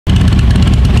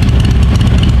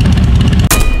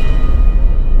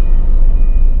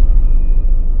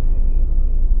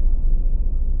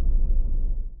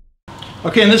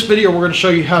Okay, in this video we're going to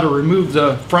show you how to remove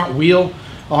the front wheel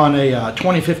on a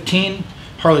 2015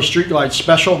 Harley Street Glide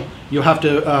Special. You'll have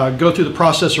to go through the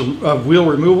process of wheel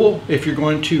removal if you're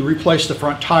going to replace the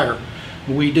front tire.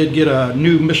 We did get a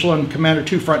new Michelin Commander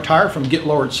 2 front tire from Get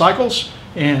Lowered Cycles,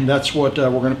 and that's what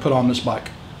we're going to put on this bike.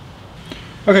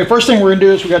 Okay, first thing we're going to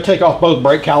do is we've got to take off both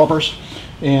brake calipers,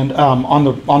 and on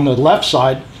the left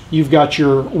side you've got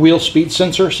your wheel speed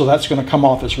sensor, so that's going to come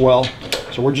off as well.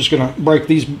 So we're just going to break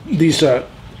these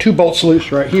two bolts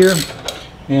loose right here,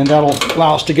 and that'll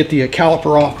allow us to get the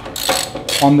caliper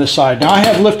off on this side. Now I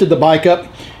have lifted the bike up,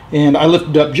 and I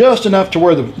lifted up just enough to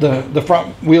where the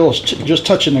front wheel is just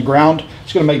touching the ground.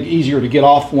 It's going to make it easier to get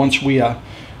off once we get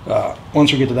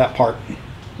to that part.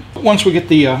 Once we get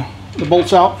the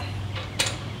bolts out,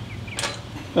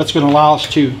 that's going to allow us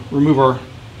to remove our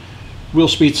wheel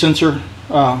speed sensor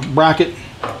bracket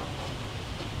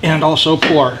and also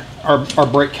pull our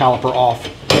brake caliper off.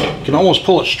 You can almost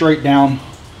pull it straight down,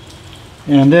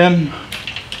 and then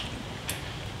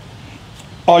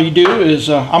all you do is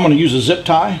I'm going to use a zip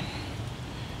tie,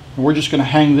 and we're just going to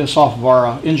hang this off of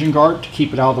our engine guard to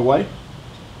keep it out of the way.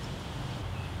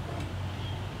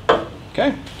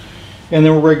 Okay, and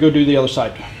then we're ready to go do the other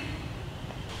side.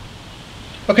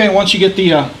 Okay, once you get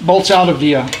the bolts out of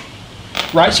the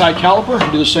right side caliper,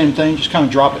 do the same thing, just kind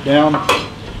of drop it down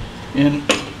and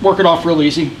work it off real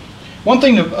easy. One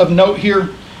thing of note here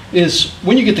is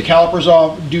when you get the calipers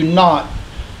off, do not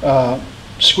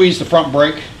squeeze the front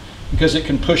brake, because it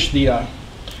can push the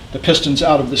pistons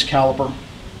out of this caliper.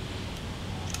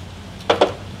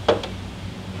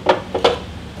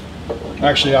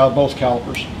 Actually, out of both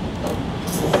calipers.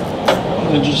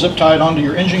 And then just zip tie it onto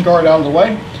your engine guard out of the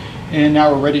way, and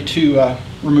now we're ready to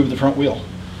remove the front wheel.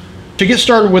 To get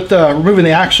started with removing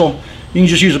the axle, you can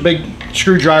just use a big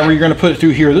screwdriver. You're going to put it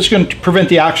through here. This is going to prevent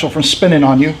the axle from spinning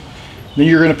on you. Then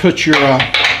you're going to put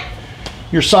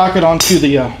your socket onto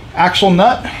the axle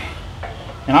nut,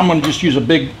 and I'm going to just use a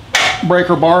big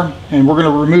breaker bar, and we're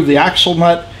going to remove the axle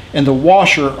nut and the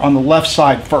washer on the left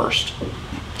side first.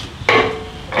 There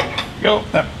we go.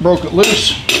 That broke it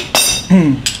loose.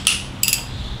 And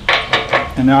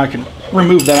now I can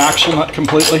remove that axle nut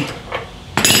completely.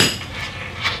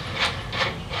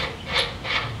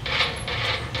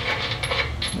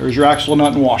 There's your axle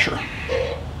nut and washer.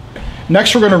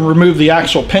 Next, we're going to remove the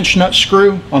axle pinch nut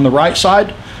screw on the right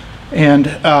side, and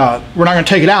we're not going to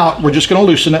take it out, we're just going to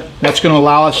loosen it. That's going to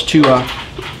allow us to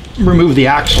remove the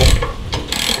axle.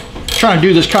 I'm trying to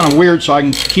do this kind of weird so I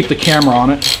can keep the camera on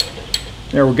it.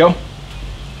 There we go.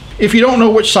 If you don't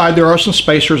know which side, there are some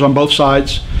spacers on both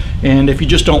sides, and if you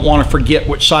just don't want to forget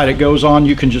which side it goes on,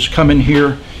 you can just come in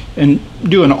here and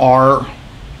do an R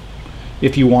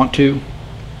if you want to,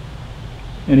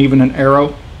 and even an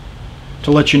arrow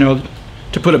to let you know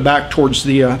to put it back towards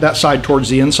the that side towards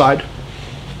the inside.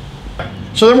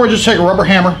 So then we're just take a rubber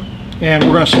hammer, and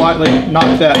we're going to slightly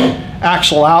knock that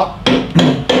axle out.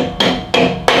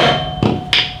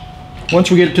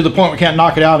 Once we get it to the point we can't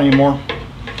knock it out anymore,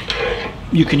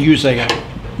 you can use a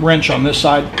wrench on this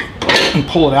side and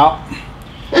pull it out.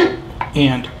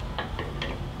 And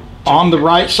on the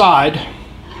right side,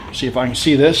 see if I can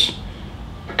see this,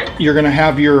 you're going to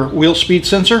have your wheel speed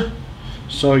sensor.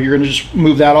 So you're going to just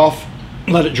move that off,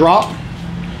 let it drop,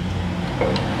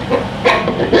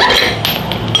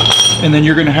 and then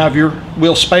you're going to have your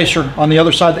wheel spacer on the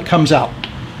other side that comes out.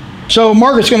 So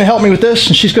Margaret's going to help me with this,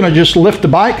 and she's going to just lift the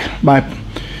bike by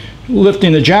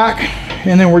lifting the jack,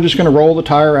 and then we're just going to roll the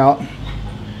tire out. A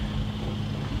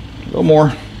little more,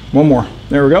 one more.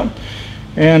 There we go.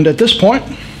 And at this point,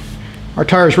 our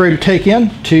tire is ready to take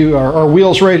in, our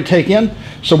wheel's ready to take in,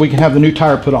 so we can have the new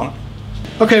tire put on it.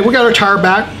 Okay, we got our tire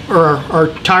back, or our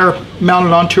tire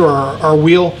mounted onto our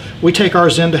wheel. We take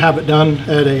ours in to have it done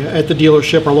at the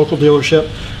dealership, our local dealership.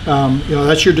 You know,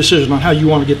 that's your decision on how you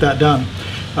want to get that done.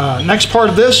 Next part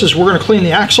of this is we're going to clean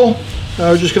the axle.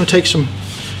 We're just going to take some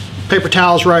paper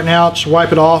towels right now, just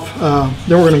wipe it off.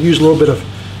 Then we're going to use a little bit of,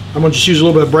 I'm going to just use a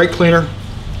little bit of brake cleaner,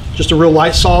 just a real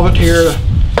light solvent here to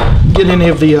get any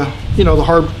of the, you know, the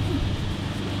hard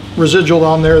residual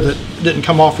on there that didn't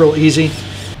come off real easy.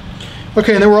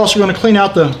 Okay, and then we're also going to clean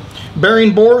out the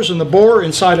bearing bores and the bore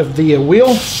inside of the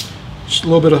wheel. Just a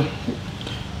little bit of,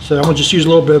 so I'm going to just use a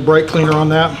little bit of brake cleaner on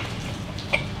that.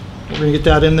 We're going to get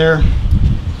that in there.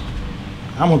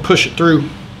 I'm going to push it through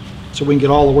so we can get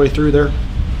all the way through there.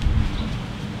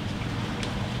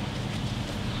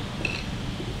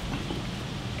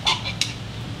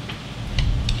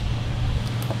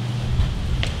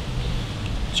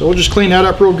 So we'll just clean that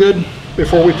up real good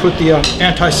before we put the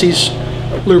anti-seize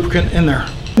lubricant in there.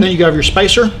 And then you have your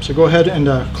spacer, so go ahead and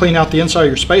clean out the inside of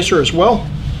your spacer as well.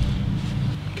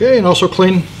 Okay, and also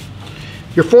clean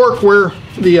your fork where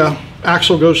the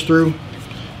axle goes through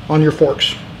on your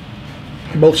forks,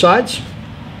 both sides.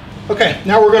 Okay,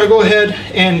 now we're going to go ahead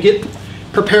and get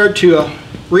prepared to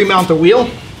remount the wheel.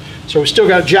 So we still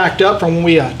got it jacked up from when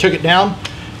we took it down.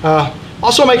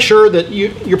 Also make sure that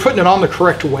you're putting it on the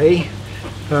correct way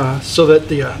so that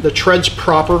the tread's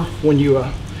proper when you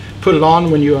put it on.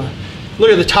 When you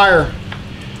look at the tire,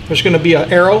 there's going to be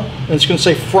an arrow and it's going to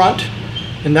say front,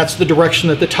 and that's the direction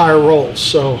that the tire rolls.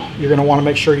 So you're going to want to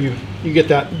make sure you get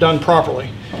that done properly.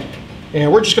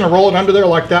 And we're just going to roll it under there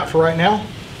like that for right now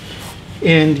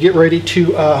and get ready to,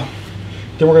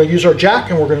 then we're going to use our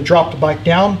jack and we're going to drop the bike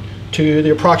down to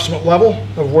the approximate level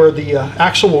of where the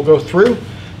axle will go through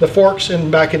the forks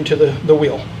and back into the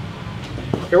wheel.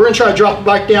 Okay, we're going to try to drop the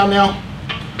bike down now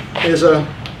as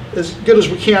good as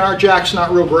we can. Our jack's not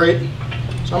real great,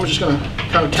 so I'm just going to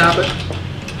kind of tap it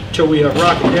until we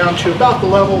rock it down to about the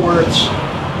level where it's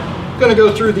going to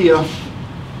go through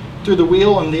the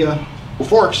wheel and the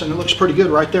forks, and it looks pretty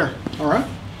good right there. All right.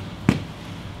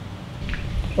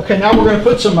 Okay, now we're going to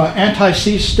put some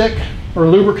anti-seize stick or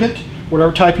lubricant,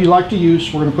 whatever type you like to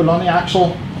use. We're going to put it on the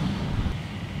axle.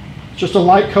 It's just a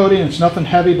light coating. It's nothing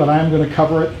heavy, but I am going to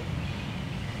cover it.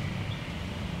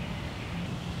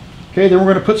 Okay, then we're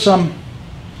going to put some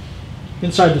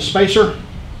inside the spacer.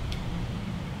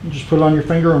 You just put it on your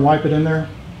finger and wipe it in there.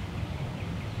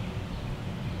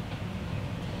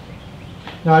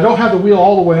 Now I don't have the wheel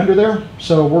all the way under there,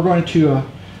 so we're going to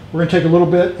take a little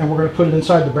bit and we're going to put it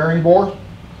inside the bearing bore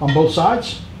on both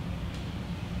sides.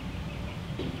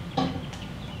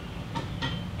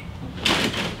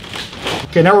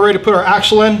 Okay, now we're ready to put our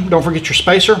axle in. Don't forget your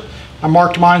spacer. I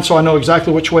marked mine so I know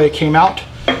exactly which way it came out.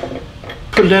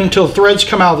 Put it in until the threads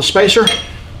come out of the spacer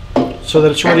so that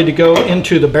it's ready to go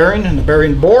into the bearing and the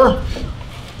bearing bore.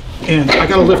 And I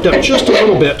got to lift up just a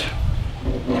little bit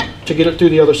to get it through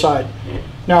the other side.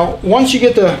 Now, once you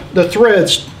get the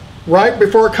threads right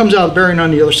before it comes out of the bearing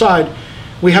on the other side,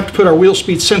 we have to put our wheel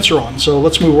speed sensor on. So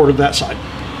let's move over to that side.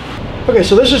 Okay,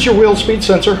 so this is your wheel speed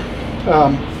sensor.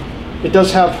 It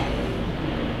does have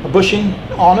a bushing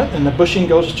on it, and the bushing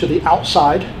goes to the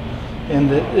outside,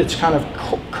 and it's kind of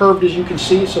curved, as you can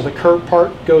see, so the curved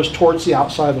part goes towards the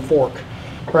outside of the fork.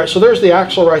 All right, so there's the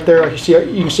axle right there.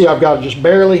 You can see I've got it just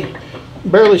barely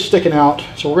sticking out.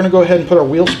 So we're going to go ahead and put our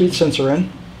wheel speed sensor in,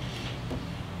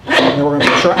 and then we're going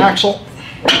to push our axle,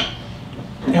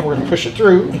 and we're going to push it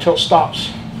through until it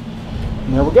stops.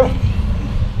 And there we go.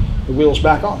 The wheel's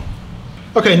back on.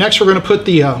 Okay, next we're going to put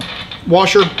the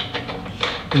washer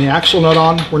and the axle nut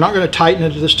on. We're not going to tighten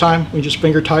it this time. We just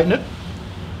finger tighten it.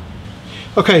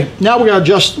 Okay, now we got to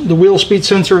adjust the wheel speed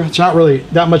sensor. It's not really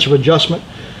that much of an adjustment.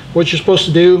 What you're supposed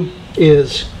to do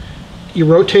is you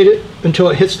rotate it until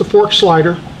it hits the fork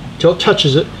slider, until it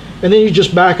touches it, and then you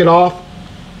just back it off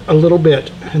a little bit,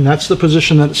 and that's the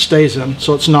position that it stays in.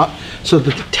 So it's not, so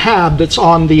that the tab that's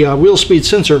on the wheel speed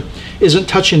sensor isn't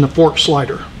touching the fork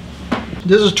slider.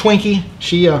 This is Twinkie.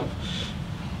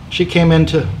 She came in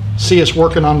to see us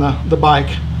working on the bike.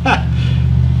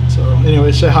 So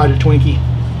anyway, say hi to Twinkie.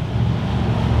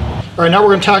 All right, now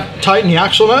we're going to tighten the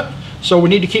axle nut. So we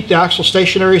need to keep the axle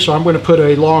stationary, so I'm going to put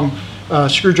a long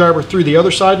screwdriver through the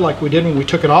other side like we did when we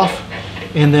took it off.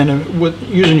 And then with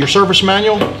using your service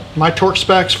manual, my torque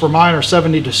specs for mine are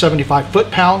 70 to 75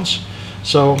 foot-pounds.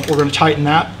 So we're going to tighten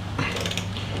that.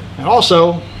 And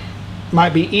also,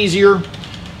 might be easier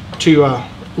to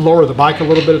lower the bike a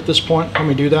little bit at this point. Let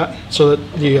me do that so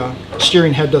that the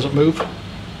steering head doesn't move.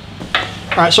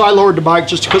 All right, so I lowered the bike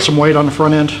just to put some weight on the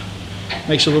front end.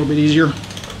 Makes it a little bit easier.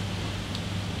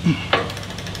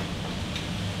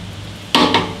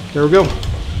 There we go.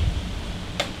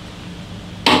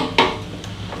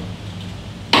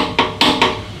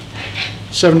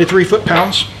 $73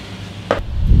 foot-pounds.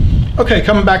 Okay,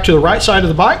 coming back to the right side of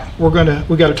the bike, we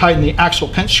got to tighten the axle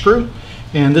pinch screw,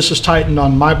 and this is tightened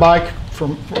on my bike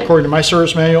according to my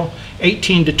service manual,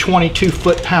 18 to 22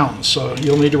 foot-pounds. So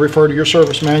you'll need to refer to your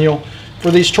service manual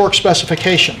for these torque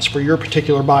specifications for your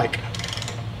particular bike.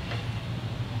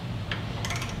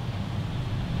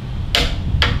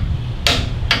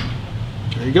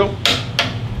 There you go.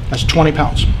 That's 20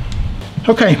 pounds.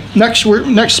 Okay,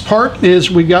 next part is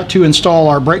we've got to install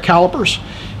our brake calipers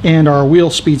and our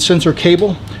wheel speed sensor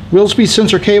cable. Wheel speed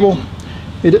sensor cable,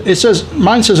 it says,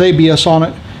 mine says ABS on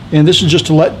it, and this is just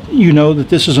to let you know that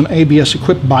this is an ABS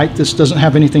equipped bike. This doesn't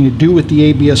have anything to do with the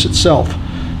ABS itself.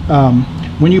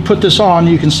 When you put this on,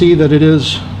 you can see that it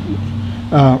is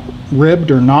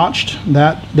ribbed or notched.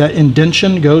 That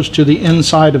indentation goes to the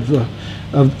inside of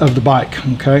the bike.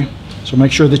 Okay, so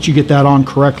make sure that you get that on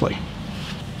correctly.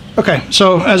 Okay,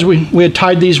 so as we had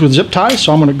tied these with zip ties,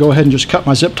 so I'm going to go ahead and just cut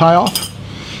my zip tie off.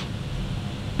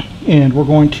 And we're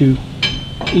going to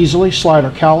easily slide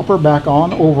our caliper back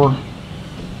on over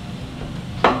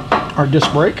our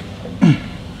disc brake.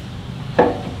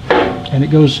 And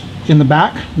it goes in the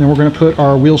back. And then we're going to put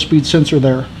our wheel speed sensor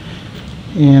there.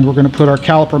 And we're going to put our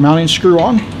caliper mounting screw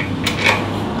on.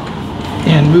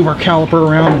 And move our caliper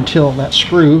around until that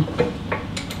screw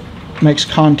makes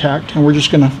contact. And we're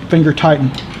just going to finger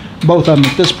tighten both of them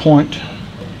at this point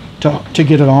to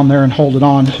get it on there and hold it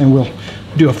on, and we'll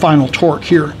do a final torque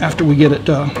here after we get it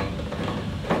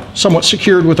somewhat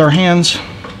secured with our hands.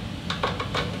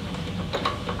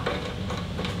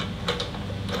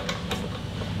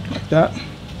 Like that.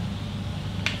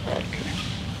 Okay.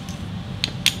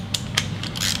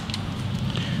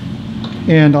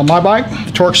 And on my bike,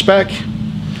 the torque spec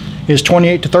is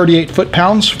 28 to 38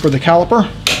 foot-pounds for the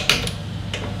caliper.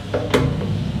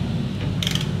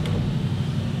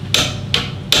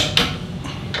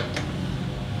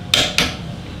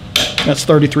 That's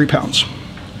 33 pounds.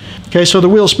 Okay, so the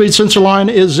wheel speed sensor line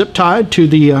is zip tied to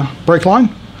the brake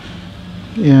line,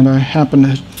 and I happen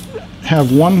to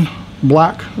have one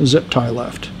black zip tie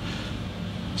left.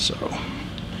 So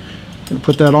I'm going to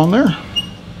put that on there.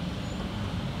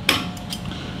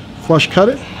 Flush cut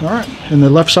it. All right, and the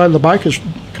left side of the bike is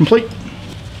complete.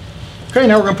 Okay,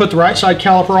 now we're going to put the right side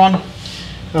caliper on.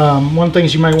 One of the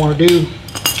things you may want to do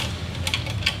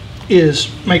is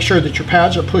make sure that your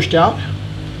pads are pushed out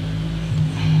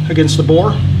against the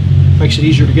bore. Makes it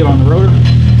easier to get on the rotor.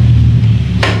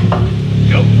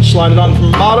 Go. Slide it on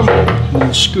from the bottom and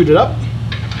then scoot it up.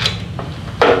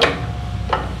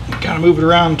 Kind of move it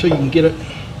around until you can get it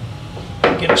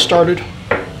started.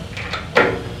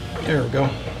 There we go.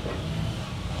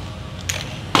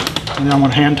 And then I'm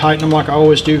going to hand tighten them like I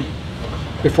always do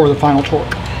before the final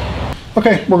torque.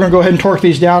 Okay, we're going to go ahead and torque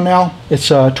these down now. It's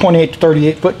 28 to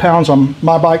 38 foot-pounds on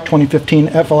my bike, 2015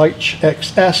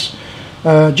 FLHXS.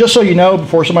 Just so you know,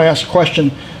 before somebody asks a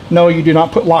question, no, you do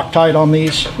not put Loctite on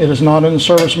these. It is not in the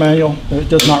service manual. It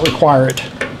does not require it.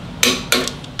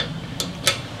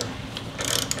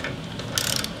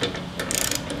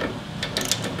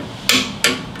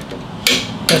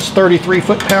 That's 33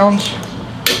 foot-pounds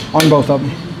on both of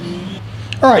them.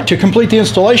 All right, to complete the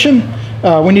installation,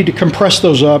 we need to compress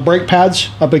those brake pads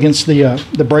up against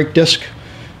the brake disc.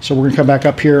 So we're going to come back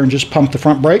up here and just pump the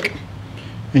front brake,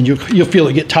 and you'll feel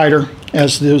it get tighter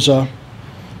as those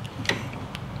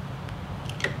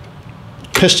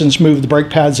pistons move the brake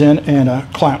pads in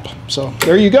and clamp. So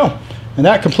there you go. And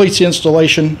that completes the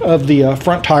installation of the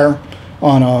front tire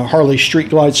on a Harley Street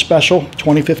Glide Special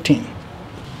 2015.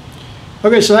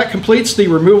 Okay, so that completes the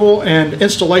removal and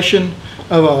installation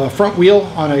of a front wheel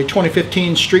on a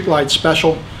 2015 Street Glide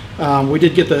Special. We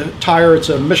did get the tire. It's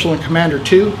a Michelin Commander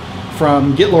 2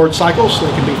 from Get Lord Cycles. They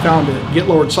can be found at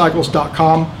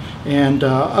getlordcycles.com. And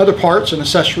other parts and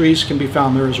accessories can be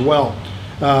found there as well.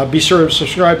 Be sure to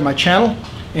subscribe to my channel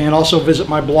and also visit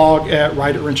my blog at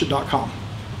rideitwrenchit.com.